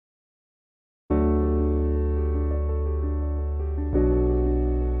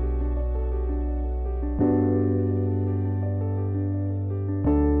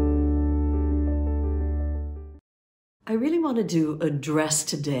really wanted to address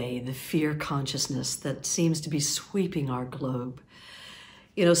today the fear consciousness that seems to be sweeping our globe.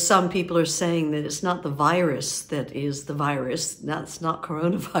 You know, some people are saying that it's not the virus that is the virus, that's not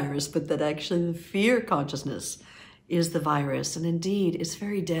coronavirus, but that actually the fear consciousness is the virus. And indeed, it's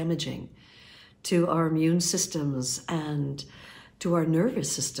very damaging to our immune systems and to our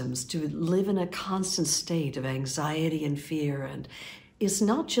nervous systems to live in a constant state of anxiety and fear. And it's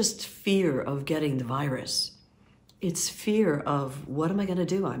not just fear of getting the virus. It's fear of, what am I going to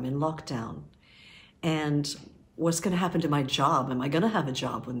do? I'm in lockdown. And what's going to happen to my job? Am I going to have a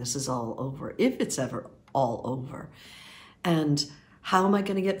job when this is all over, if it's ever all over? And how am I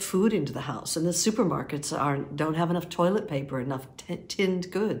going to get food into the house? And the supermarkets don't have enough toilet paper, enough tinned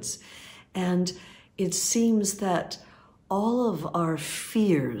goods. And it seems that all of our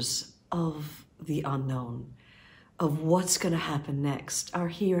fears of the unknown, of what's going to happen next, are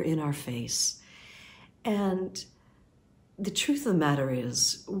here in our face. And the truth of the matter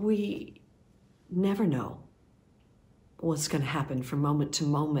is, we never know what's going to happen from moment to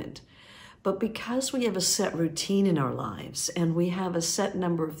moment. But because we have a set routine in our lives and we have a set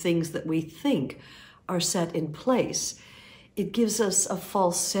number of things that we think are set in place, it gives us a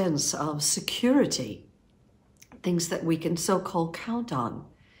false sense of security, things that we can so-called count on.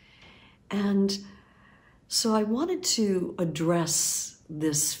 And so I wanted to address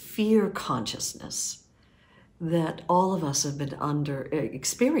this fear consciousness that all of us have been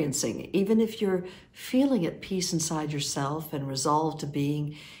experiencing, even if you're feeling at peace inside yourself and resolved to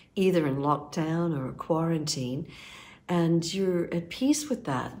being either in lockdown or quarantine, and you're at peace with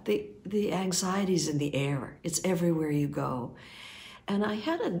that. The anxiety's in the air. It's everywhere you go. And I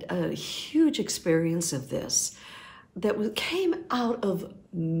had a huge experience of this that came out of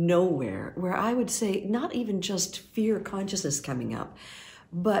nowhere, where I would say not even just fear consciousness coming up,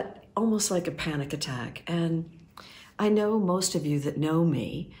 but almost like a panic attack. And I know most of you that know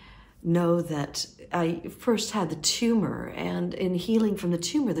me know that I first had the tumor, and in healing from the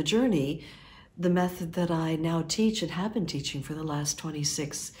tumor, the journey, the method that I now teach and have been teaching for the last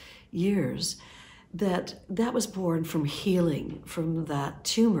 26 years, that was born from healing from that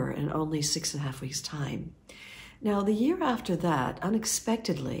tumor in only 6.5 weeks' time. Now, the year after that,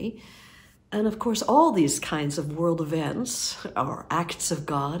 unexpectedly, and of course, all these kinds of world events, or acts of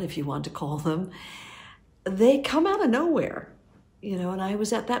God, if you want to call them, they come out of nowhere. You know, and I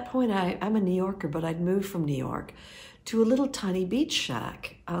was at that point, I'm a New Yorker, but I'd moved from New York to a little tiny beach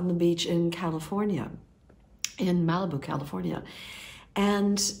shack on the beach in California, in Malibu, California.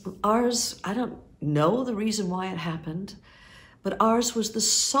 And ours, I don't know the reason why it happened, but ours was the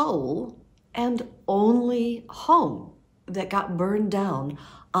sole and only home that got burned down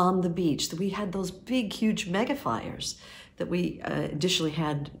on the beach. We had those big, huge mega fires that we additionally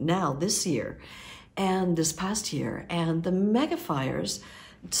had now this year and this past year. And the mega fires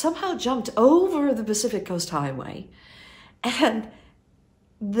somehow jumped over the Pacific Coast Highway, and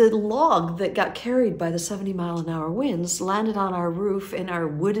the log that got carried by the 70-mile-an-hour winds landed on our roof in our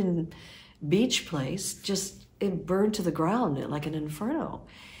wooden beach place. Just, it burned to the ground like an inferno.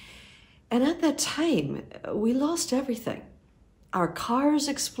 And at that time, we lost everything. Our cars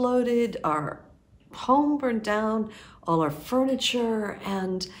exploded, our home burned down, all our furniture,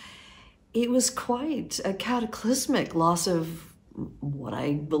 and it was quite a cataclysmic loss of what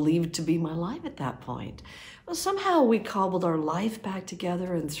I believed to be my life at that point. Well, somehow we cobbled our life back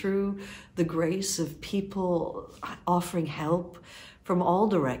together, and through the grace of people offering help from all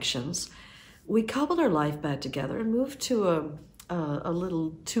directions, we cobbled our life back together and moved to a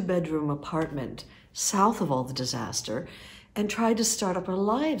little 2-bedroom apartment south of all the disaster, and tried to start up our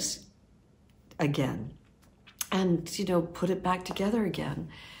lives again and, you know, put it back together again.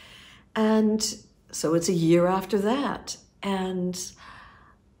 And so it's a year after that, and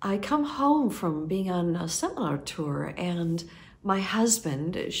I come home from being on a seminar tour, and my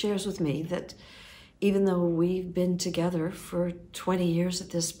husband shares with me that even though we've been together for 20 years at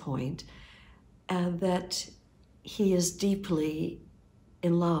this point, that he is deeply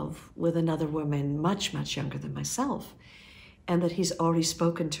in love with another woman much, much younger than myself, and that he's already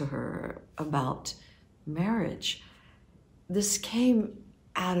spoken to her about marriage. This came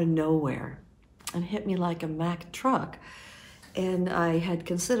out of nowhere and hit me like a Mack truck. And I had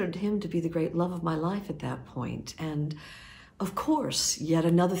considered him to be the great love of my life at that point. And of course, yet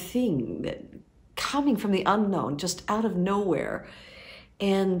another thing that coming from the unknown, just out of nowhere.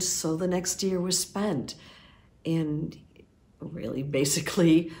 And so the next year was spent in really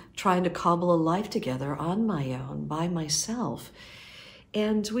basically trying to cobble a life together on my own, by myself.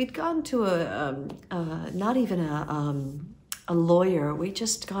 And we'd gone to not even a lawyer, we'd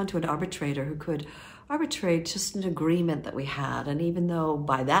just gone to an arbitrator who could arbitrate just an agreement that we had. And even though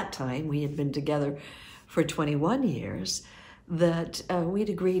by that time we had been together for 21 years, that we'd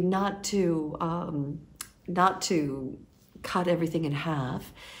agreed not to cut everything in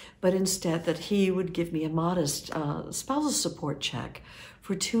half, but instead that he would give me a modest spousal support check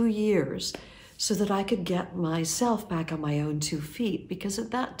for 2 years so that I could get myself back on my own 2 feet. Because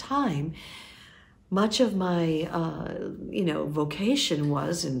at that time, much of my, vocation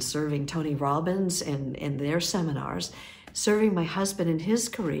was in serving Tony Robbins and their seminars, serving my husband in his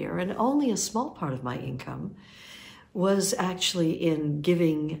career, and only a small part of my income was actually in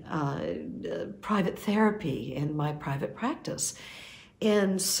giving private therapy in my private practice.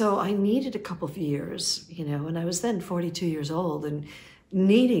 And so I needed a couple of years, and I was then 42 years old and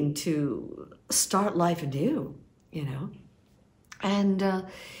needing to start life anew, And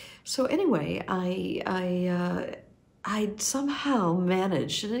so anyway, I somehow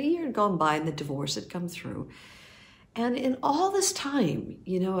managed, and a year had gone by and the divorce had come through. And in all this time,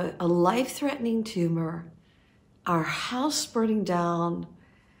 a life-threatening tumor, our house burning down,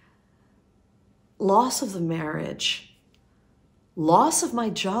 loss of the marriage, loss of my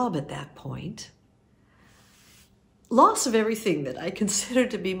job at that point, loss of everything that I considered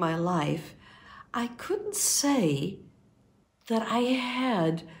to be my life, I couldn't say that I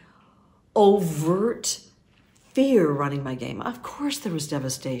had overt fear running my game. Of course there was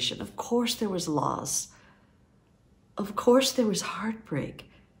devastation. Of course there was loss. Of course there was heartbreak.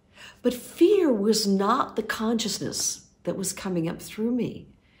 But fear was not the consciousness that was coming up through me.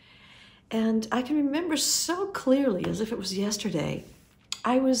 And I can remember so clearly, as if it was yesterday,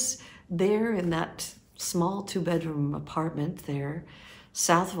 I was there in that small 2-bedroom apartment there,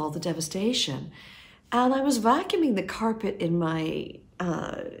 south of all the devastation. And I was vacuuming the carpet in my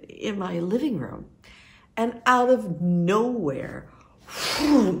living room. And out of nowhere,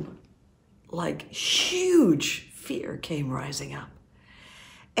 whoom, like huge fear came rising up.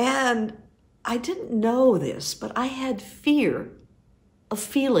 And I didn't know this, but I had fear of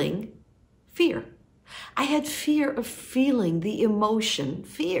feeling fear. I had fear of feeling the emotion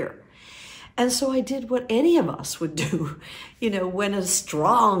fear. And so I did what any of us would do, when a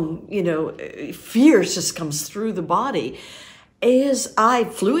strong, fear just comes through the body, is I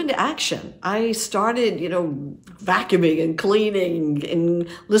flew into action. I started, vacuuming and cleaning and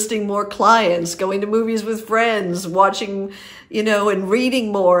listing more clients, going to movies with friends, watching, and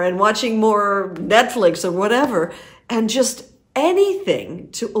reading more and watching more Netflix or whatever, and just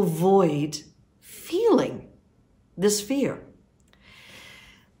anything to avoid feeling this fear.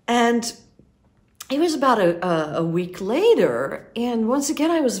 And it was about a week later, and once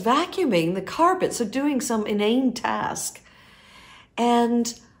again I was vacuuming the carpet, so doing some inane task.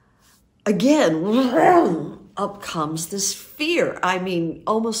 And again, up comes this fear. I mean,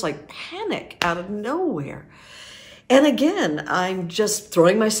 almost like panic out of nowhere. And again, I'm just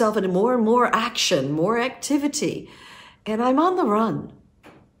throwing myself into more and more action, more activity. And I'm on the run.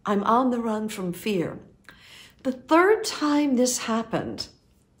 I'm on the run from fear. The third time this happened,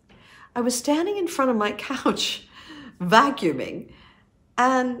 I was standing in front of my couch, vacuuming,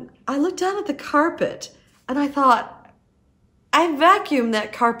 and I looked down at the carpet and I thought, I vacuumed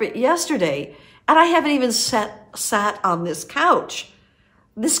that carpet yesterday and I haven't even sat on this couch.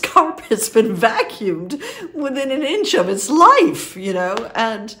 This carpet's been vacuumed within an inch of its life,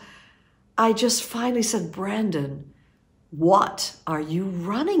 and I just finally said, Brandon, what are you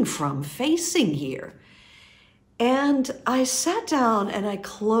running from facing here? And I sat down and I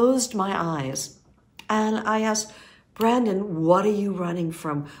closed my eyes and I asked, Brandon, what are you running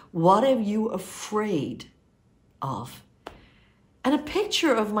from? What are you afraid of? And a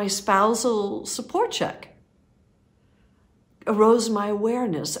picture of my spousal support check arose in my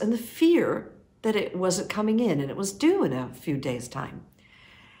awareness, and the fear that it wasn't coming in and it was due in a few days' time.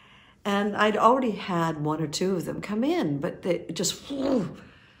 And I'd already had 1 or 2 of them come in, but this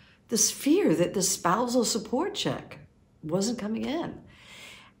fear that the spousal support check wasn't coming in.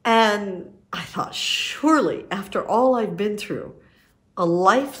 And I thought, surely after all I've been through, a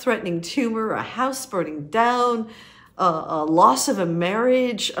life-threatening tumor, a house burning down, a loss of a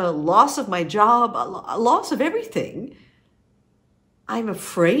marriage, a loss of my job, a loss of everything, I'm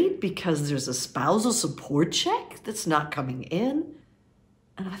afraid because there's a spousal support check that's not coming in.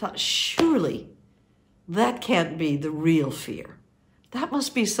 And I thought, surely that can't be the real fear. That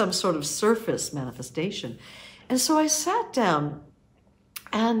must be some sort of surface manifestation. And so I sat down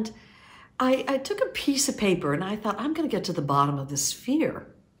and I took a piece of paper and I thought, I'm going to get to the bottom of this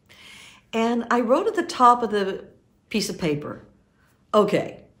fear. And I wrote at the top of the piece of paper,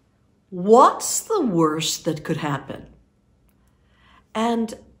 okay, what's the worst that could happen?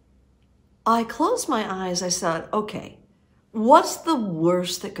 And I closed my eyes. I said, okay, what's the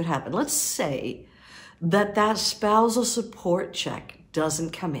worst that could happen? Let's say that spousal support check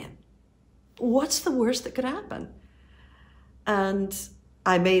doesn't come in. What's the worst that could happen? And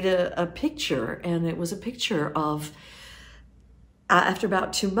I made a picture, and it was a picture of, after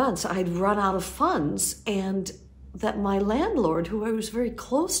about 2 months, I'd run out of funds, and that my landlord, who I was very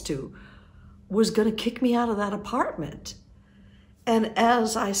close to, was going to kick me out of that apartment. And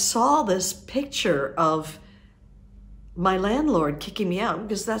as I saw this picture of my landlord kicking me out,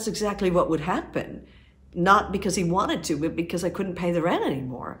 because that's exactly what would happen, not because he wanted to, but because I couldn't pay the rent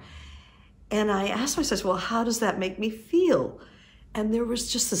anymore. And I asked myself, well, how does that make me feel? And there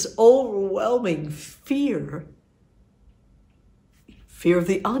was just this overwhelming fear of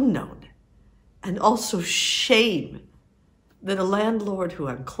the unknown, and also shame that a landlord who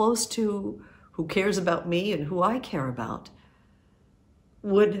I'm close to, who cares about me and who I care about,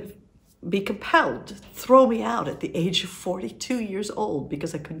 would be compelled to throw me out at the age of 42 years old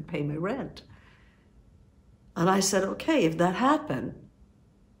because I couldn't pay my rent. And I said, okay, if that happened,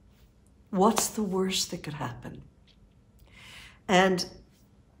 what's the worst that could happen? And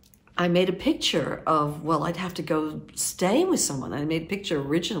I made a picture of, well, I'd have to go stay with someone. I made a picture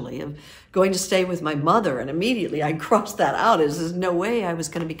originally of going to stay with my mother, and immediately I crossed that out as there's no way I was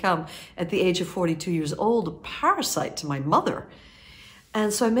going to become, at the age of 42 years old, a parasite to my mother.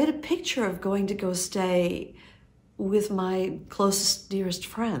 And so I made a picture of going to go stay with my closest, dearest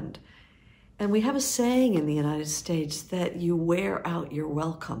friend. And we have a saying in the United States that you wear out your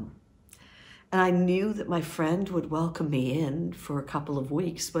welcome. And I knew that my friend would welcome me in for a couple of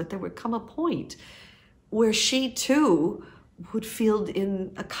weeks, but there would come a point where she too would feel,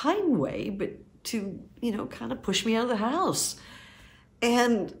 in a kind way, but to, kind of push me out of the house.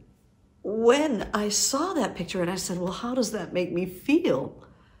 And when I saw that picture and I said, well, how does that make me feel?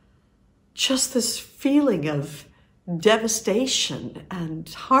 Just this feeling of devastation and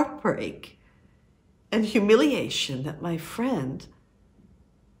heartbreak and humiliation that my friend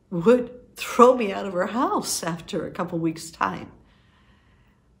would throw me out of her house after a couple weeks' time.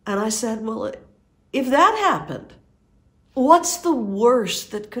 And I said, well, if that happened, what's the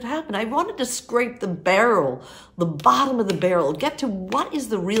worst that could happen? I wanted to scrape the barrel, the bottom of the barrel, get to what is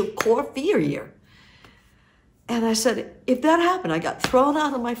the real core fear here. And I said, if that happened, I got thrown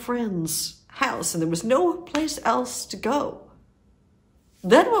out of my friend's house and there was no place else to go,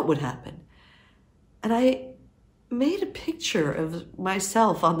 then what would happen? And I made a picture of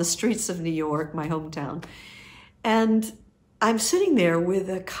myself on the streets of New York, my hometown, and I'm sitting there with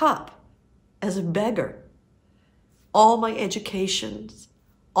a cup as a beggar. All my educations,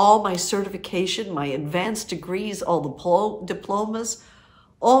 all my certification, my advanced degrees, all the diplomas,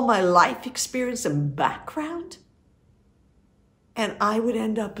 all my life experience and background, and I would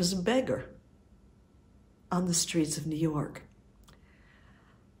end up as a beggar on the streets of New York.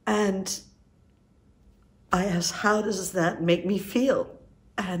 And I asked, how does that make me feel?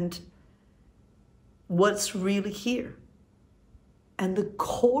 And what's really here? And the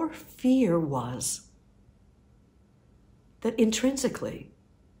core fear was that intrinsically,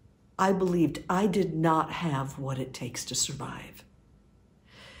 I believed I did not have what it takes to survive.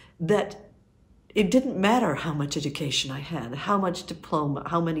 That it didn't matter how much education I had, how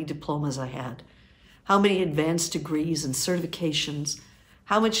many diplomas I had, how many advanced degrees and certifications,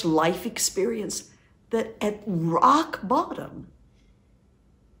 how much life experience, that at rock bottom,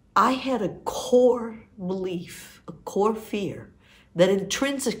 I had a core belief, a core fear, that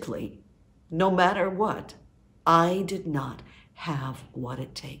intrinsically, no matter what, I did not have what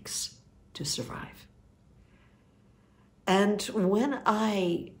it takes to survive. And when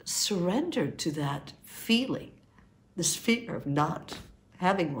I surrendered to that feeling, this fear of not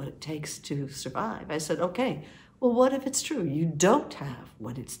having what it takes to survive, I said, okay, well, what if it's true? You don't have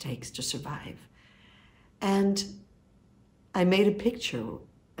what it takes to survive. And I made a picture,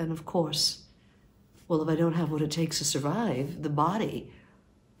 and of course, well, if I don't have what it takes to survive, the body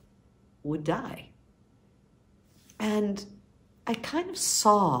would die. And I kind of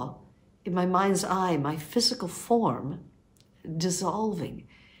saw in my mind's eye my physical form dissolving.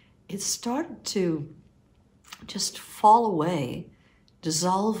 It started to just fall away,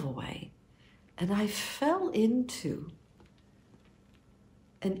 dissolve away, and I fell into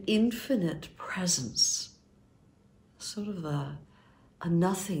an infinite presence, sort of a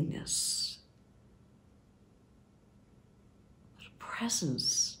nothingness, a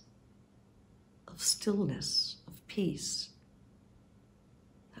presence of stillness, of peace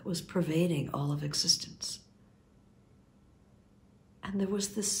that was pervading all of existence. And there was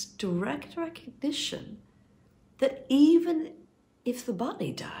this direct recognition that even if the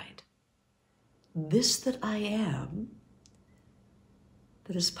body died, this that I am,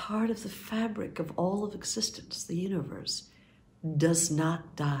 that is part of the fabric of all of existence, the universe, does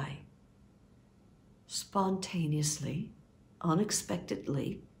not die. Spontaneously,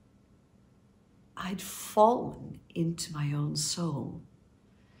 unexpectedly, I'd fallen into my own soul,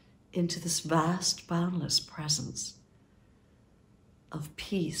 into this vast, boundless presence of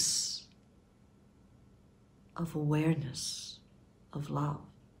peace, of awareness, of love.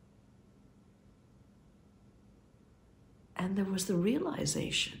 And there was the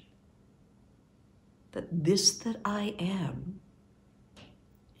realization that this that I am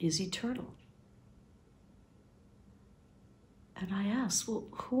is eternal. And I asked, well,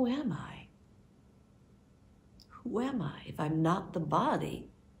 who am I? Who am I? If I'm not the body,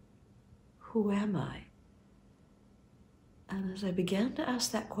 who am I? And as I began to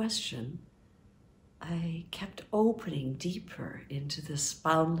ask that question, I kept opening deeper into this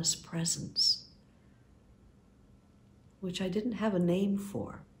boundless presence, which I didn't have a name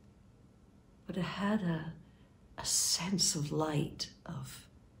for, but it had a sense of light, of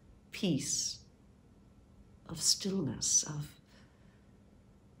peace, of stillness, of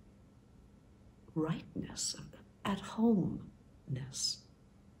rightness, of at-homeness.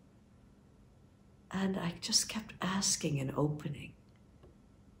 And I just kept asking and opening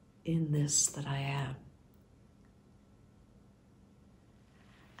in this that I am.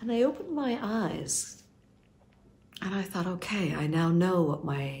 And I opened my eyes and I thought, okay, I now know what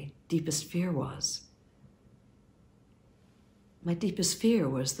my deepest fear was. My deepest fear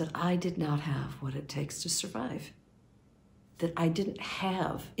was that I did not have what it takes to survive. That I didn't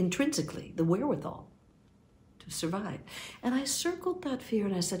have intrinsically the wherewithal to survive. And I circled that fear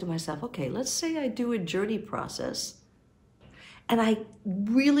and I said to myself, okay, let's say I do a journey process and I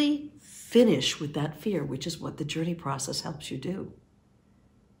really finish with that fear, which is what the journey process helps you do.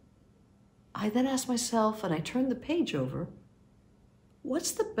 I then asked myself, and I turned the page over,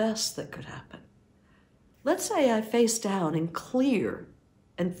 what's the best that could happen? Let's say I face down and clear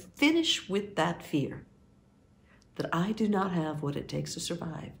and finish with that fear, that I do not have what it takes to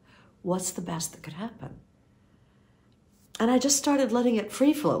survive. What's the best that could happen? And I just started letting it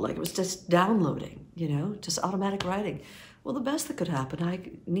free flow, like it was just downloading, just automatic writing. Well, the best that could happen, I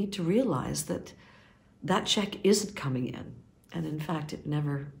need to realize that that check isn't coming in. And in fact, it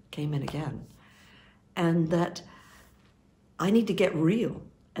never came in again. And that I need to get real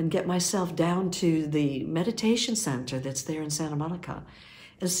and get myself down to the meditation center that's there in Santa Monica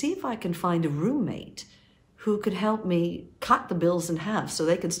and see if I can find a roommate who could help me cut the bills in half so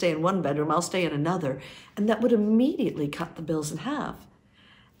they could stay in one bedroom, I'll stay in another, and that would immediately cut the bills in half.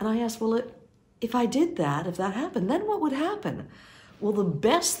 And I asked, well, if I did that, if that happened, then what would happen? Well, the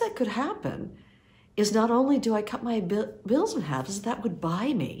best that could happen is not only do I cut my bills in half, is that would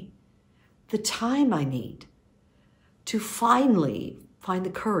buy me the time I need to finally find the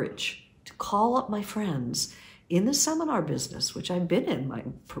courage to call up my friends in the seminar business, which I've been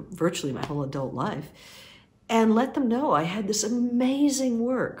in virtually my whole adult life, and let them know I had this amazing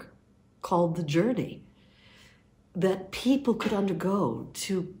work called The Journey that people could undergo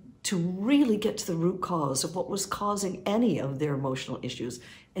to really get to the root cause of what was causing any of their emotional issues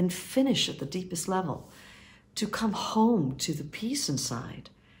and finish at the deepest level, to come home to the peace inside,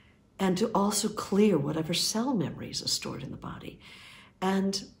 and to also clear whatever cell memories are stored in the body.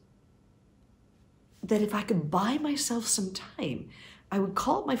 And that if I could buy myself some time, I would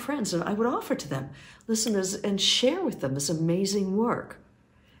call up my friends and I would offer to them, listen, and share with them this amazing work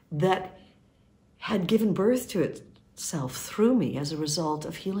that had given birth to itself through me as a result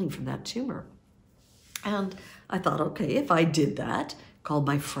of healing from that tumor. And I thought, okay, if I did that, called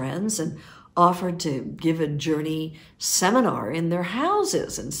my friends and offered to give a journey seminar in their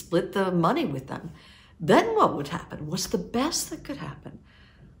houses and split the money with them, then what would happen? What's the best that could happen?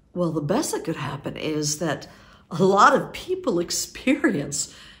 Well, the best that could happen is that a lot of people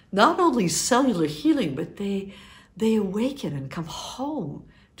experience not only cellular healing, but they awaken and come home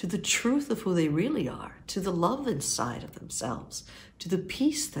to the truth of who they really are, to the love inside of themselves, to the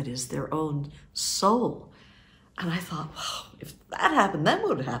peace that is their own soul. And I thought, wow, if that happened, then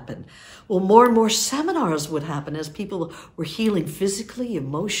what would happen? Well, more and more seminars would happen as people were healing physically,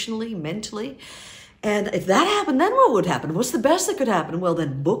 emotionally, mentally. And if that happened, then what would happen? What's the best that could happen? Well,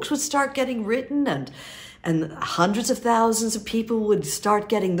 then books would start getting written and hundreds of thousands of people would start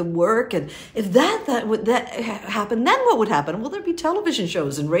getting the work. And if that happened, then what would happen? Well, there'd be television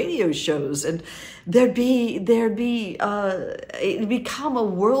shows and radio shows, and it'd become a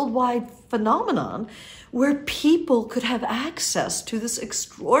worldwide phenomenon where people could have access to this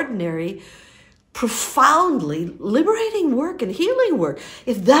extraordinary, profoundly liberating work and healing work.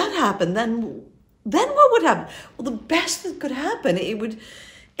 If that happened, then then what would happen? Well, the best that could happen, it would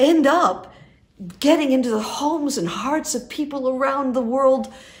end up getting into the homes and hearts of people around the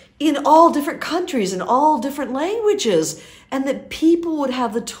world in all different countries and all different languages, and that people would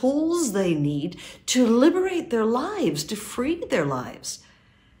have the tools they need to liberate their lives, to free their lives.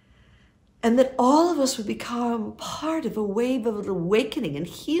 And that all of us would become part of a wave of awakening and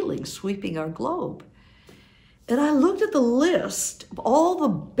healing sweeping our globe. And I looked at the list of all the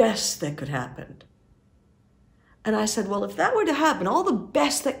best that could happen. And I said, well, if that were to happen, all the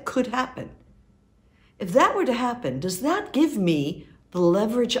best that could happen, if that were to happen, does that give me the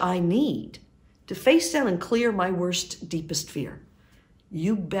leverage I need to face down and clear my worst, deepest fear?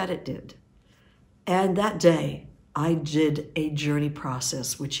 You bet it did. And that day, I did a journey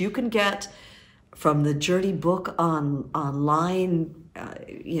process, which you can get from the journey book online,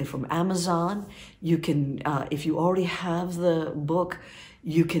 from Amazon. You can, if you already have the book,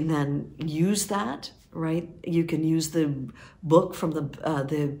 you can then use that, right? You can use the book from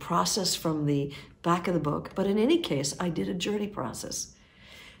the process from the back of the book. But in any case, I did a journey process.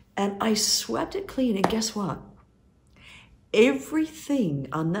 And I swept it clean, and guess what? Everything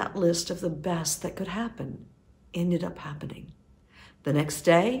on that list of the best that could happen ended up happening. The next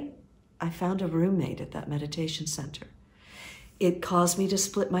day, I found a roommate at that meditation center. It caused me to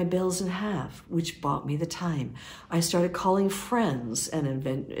split my bills in half, which bought me the time. I started calling friends, and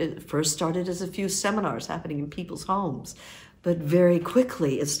it first started as a few seminars happening in people's homes, but very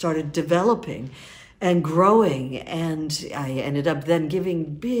quickly it started developing and growing, and I ended up then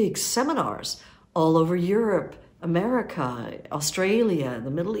giving big seminars all over Europe, America, Australia,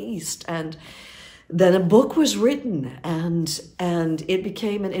 the Middle East, and then a book was written, and it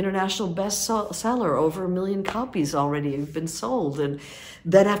became an international bestseller. Over 1 million copies already have been sold. And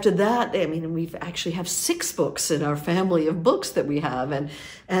then after that, I mean, we actually have 6 books in our family of books that we have. And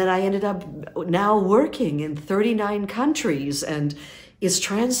I ended up now working in 39 countries, and it's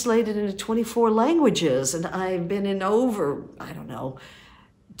translated into 24 languages. And I've been in over,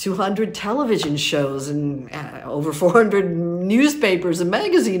 200 television shows and over 400 newspapers and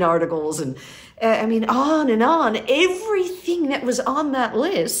magazine articles, and on and on. Everything that was on that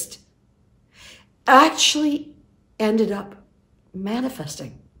list actually ended up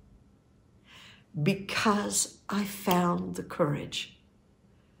manifesting because I found the courage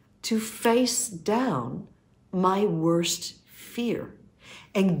to face down my worst fear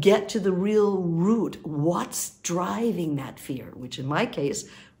and get to the real root. What's driving that fear? Which in my case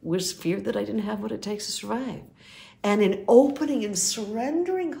was fear that I didn't have what it takes to survive. And in opening and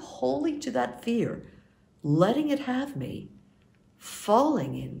surrendering wholly to that fear, letting it have me,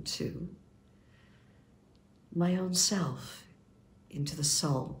 falling into my own self, into the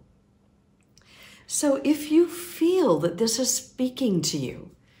soul. So if you feel that this is speaking to you,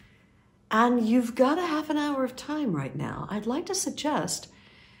 and you've got a half an hour of time right now, I'd like to suggest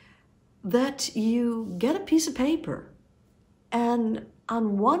that you get a piece of paper, and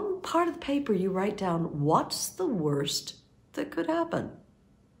on one part of the paper you write down what's the worst that could happen.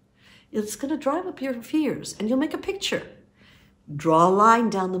 It's going to drive up your fears, and you'll make a picture. Draw a line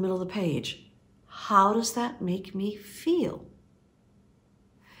down the middle of the page. How does that make me feel?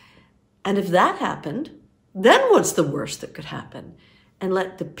 And if that happened, then what's the worst that could happen? And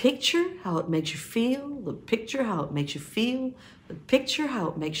let the picture, how it makes you feel, the picture, how it makes you feel, the picture, how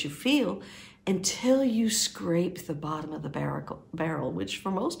it makes you feel, until you scrape the bottom of the barrel, which for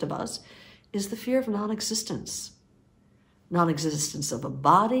most of us is the fear of non-existence. Non-existence of a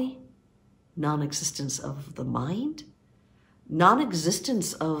body, non-existence of the mind,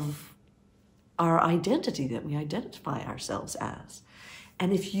 non-existence of our identity that we identify ourselves as.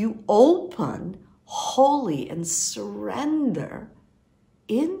 And if you open wholly and surrender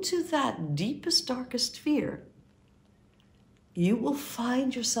into that deepest, darkest fear, you will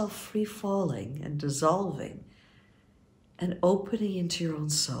find yourself free falling and dissolving and opening into your own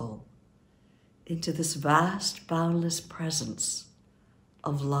soul, into this vast, boundless presence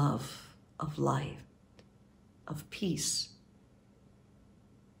of love, of light, of peace.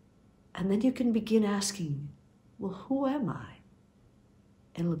 And then you can begin asking, well, who am I?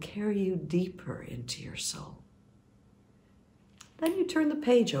 And it'll carry you deeper into your soul. Then you turn the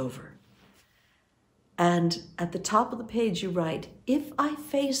page over. And at the top of the page you write, if I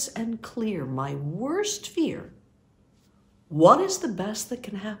face and clear my worst fear, what is the best that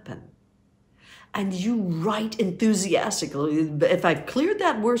can happen? And you write enthusiastically, if I've cleared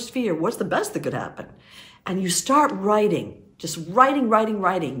that worst fear, what's the best that could happen? And you start writing, just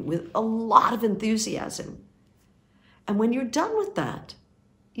writing with a lot of enthusiasm. And when you're done with that,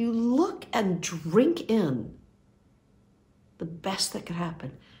 you look and drink in the best that could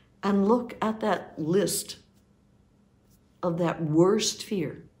happen. and look at that list of that worst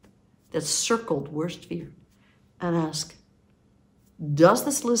fear, that circled worst fear, and ask, does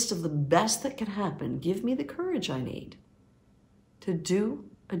this list of the best that can happen give me the courage I need to do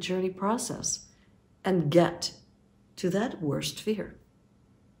a journey process and get to that worst fear?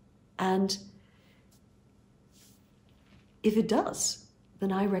 And if it does,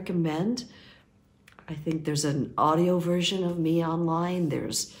 then I recommend, I think there's an audio version of me online.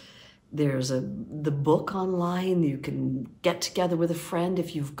 There's the book online. You can get together with a friend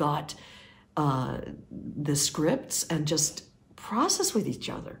if you've got the scripts and just process with each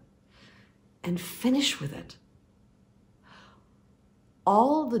other and finish with it.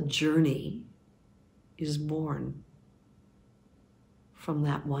 All the journey is born from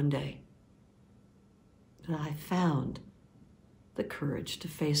that one day that I found the courage to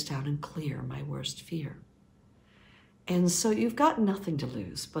face down and clear my worst fear. And so you've got nothing to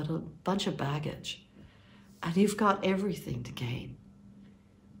lose but a bunch of baggage, and you've got everything to gain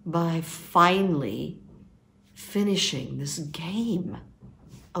by finally finishing this game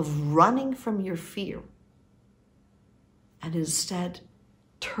of running from your fear, and instead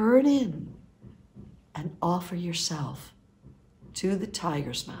turn in and offer yourself to the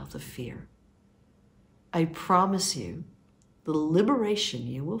tiger's mouth of fear. I promise you the liberation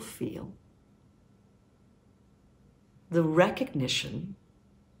you will feel, the recognition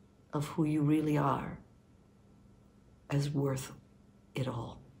of who you really are, is worth it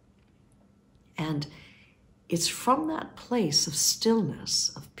all. And it's from that place of stillness,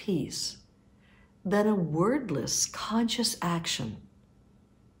 of peace, that a wordless, conscious action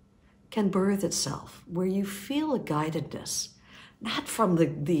can birth itself, where you feel a guidedness, not from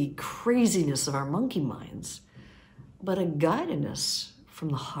the craziness of our monkey minds, but a guidedness from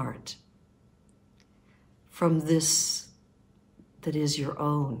the heart, from this that is your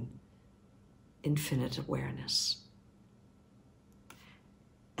own infinite awareness.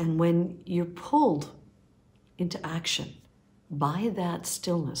 And when you're pulled into action by that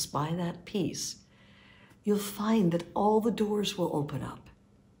stillness, by that peace, you'll find that all the doors will open up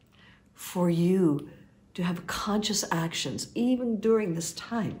for you to have conscious actions, even during this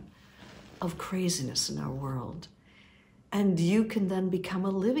time of craziness in our world. And you can then become a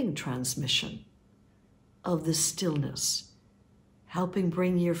living transmission of this stillness, helping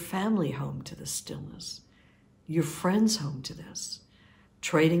bring your family home to this stillness, your friends home to this,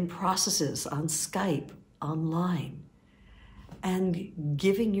 trading processes on Skype, online, and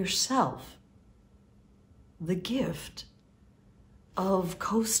giving yourself the gift of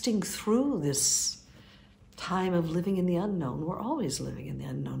coasting through this time of living in the unknown. We're always living in the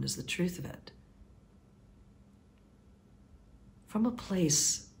unknown, is the truth of it. From a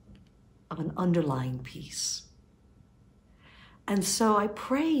place of an underlying peace. And so I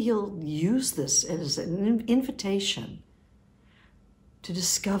pray you'll use this as an invitation to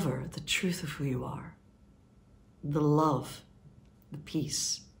discover the truth of who you are, the love, the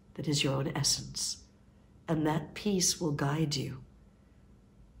peace that is your own essence. And that peace will guide you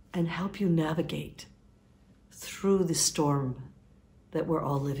and help you navigate through the storm that we're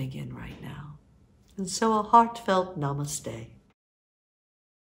all living in right now. And so a heartfelt namaste.